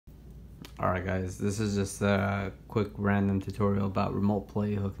Alright guys, this is just a quick random tutorial about remote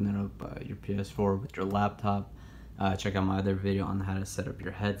play, hooking it up your PS4 with your laptop. Check out my other video on how to set up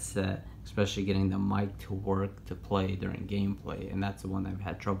your headset, especially getting the mic to work to play during gameplay, and that's the one I've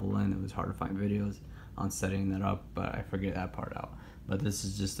had trouble in. It was hard to find videos on setting that up, but I figured that part out. But this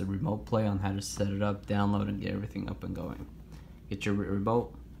is just a remote play on how to set it up, download, and get everything up and going. Get your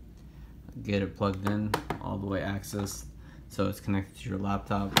remote, get it plugged in, all the way accessed, so it's connected to your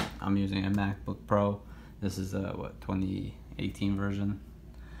laptop. I'm using a MacBook Pro. This is a 2018 version,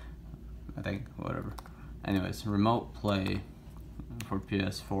 I think, whatever. Anyways, remote play for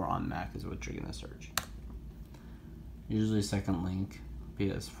PS4 on Mac is what you're gonna search. Usually second link,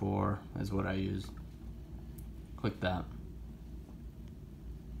 PS4 is what I use. Click that,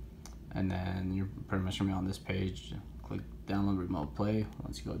 and then you're pretty much gonna be on this page. Click download remote play.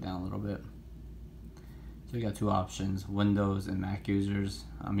 Once you go down a little bit, so you got two options, Windows and Mac users.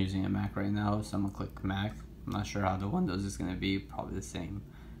 I'm using a Mac right now, so I'm gonna click Mac. I'm not sure how the Windows is gonna be, probably the same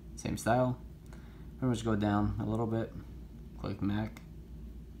style. Pretty much go down a little bit, click Mac.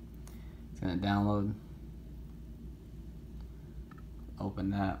 It's gonna download, open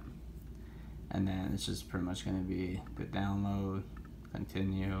that, and then it's just pretty much gonna be the download,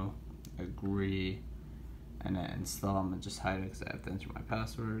 continue, agree, and then install. I'm gonna just hide it because I have to enter my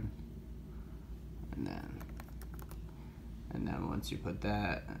password. And then once you put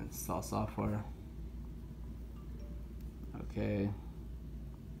that, install software. Okay,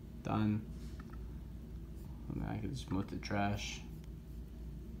 done. And then I can just move to trash.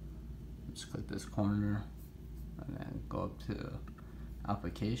 Just click this corner, and then go up to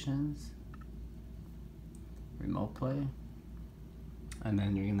applications, remote play, and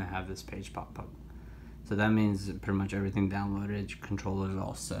then you're gonna have this page pop up. So that means pretty much everything downloaded, your controller's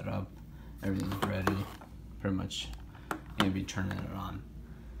all set up, everything's ready, pretty much gonna be turning it on.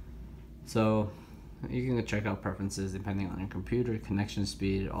 So you can go check out preferences depending on your computer, connection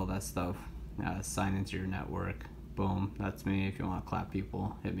speed, all that stuff. Sign into your network, boom, that's me. If you want to clap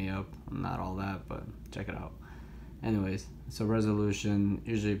people, hit me up. I'm not all that, but check it out. Anyways, so resolution,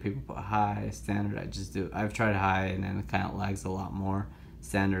 usually people put high. Standard, I've tried high and then it kind of lags a lot more.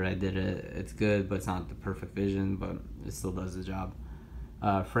 Standard, I did it, it's good, but it's not the perfect vision, but it still does the job.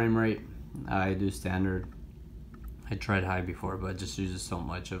 Frame rate, I do standard. I tried high before, but it just uses so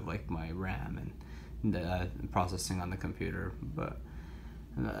much of like my RAM and the processing on the computer. But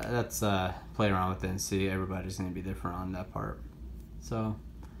that's play around with it and see. Everybody's gonna be different on that part. So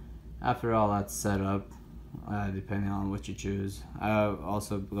after all that's set up, depending on what you choose,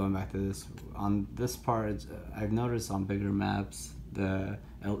 also going back to this, on this part, I've noticed on bigger maps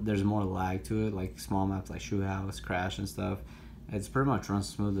there's more lag to it. Like small maps like Shoe House, Crash, and stuff, it's pretty much runs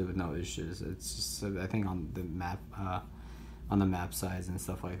smoothly with no issues. It's just, I think, on the map size and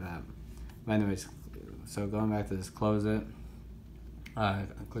stuff like that. But anyways, so going back to this, close it.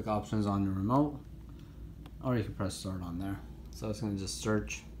 Click options on your remote, or you can press start on there. So it's gonna just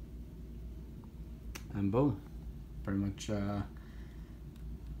search, and boom, pretty much that'll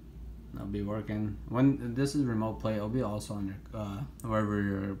be working. When this is remote play, it'll be also on your wherever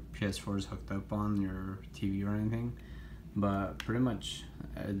your PS4 is hooked up on, your TV or anything. But pretty much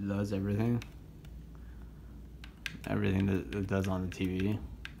it does everything that it does on the TV.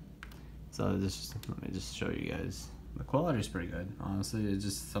 So let me just show you guys. The quality is pretty good, honestly. It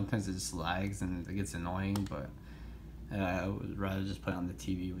just sometimes it just lags and it gets annoying, but I would rather just play on the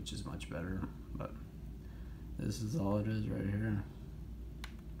TV, which is much better. But this is all it is right here.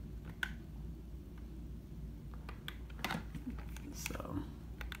 So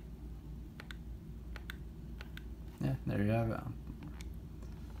yeah, there you have it.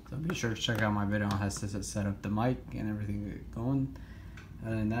 So be sure to check out my video on how to set up the mic and everything going.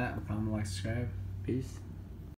 Other than that, comment, like, subscribe. Peace.